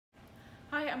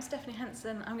I'm Stephanie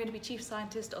Henson. I'm going to be Chief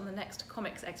Scientist on the next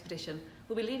comics expedition.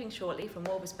 We'll be leaving shortly from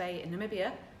Walvis Bay in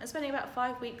Namibia and spending about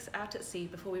 5 weeks out at sea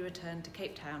before we return to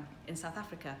Cape Town in South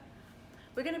Africa.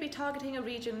 We're going to be targeting a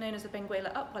region known as the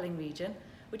Benguela Upwelling region,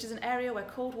 which is an area where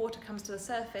cold water comes to the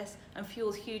surface and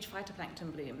fuels huge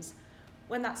phytoplankton blooms.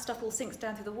 When that stuff all sinks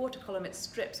down through the water column, it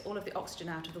strips all of the oxygen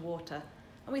out of the water.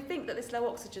 And we think that this low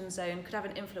oxygen zone could have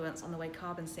an influence on the way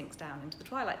carbon sinks down into the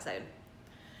twilight zone.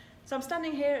 So I'm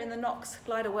standing here in the NOx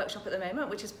glider workshop at the moment,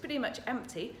 which is pretty much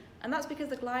empty, and that's because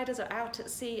the gliders are out at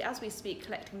sea as we speak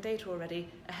collecting data already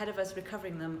ahead of us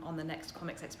recovering them on the next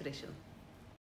comics expedition.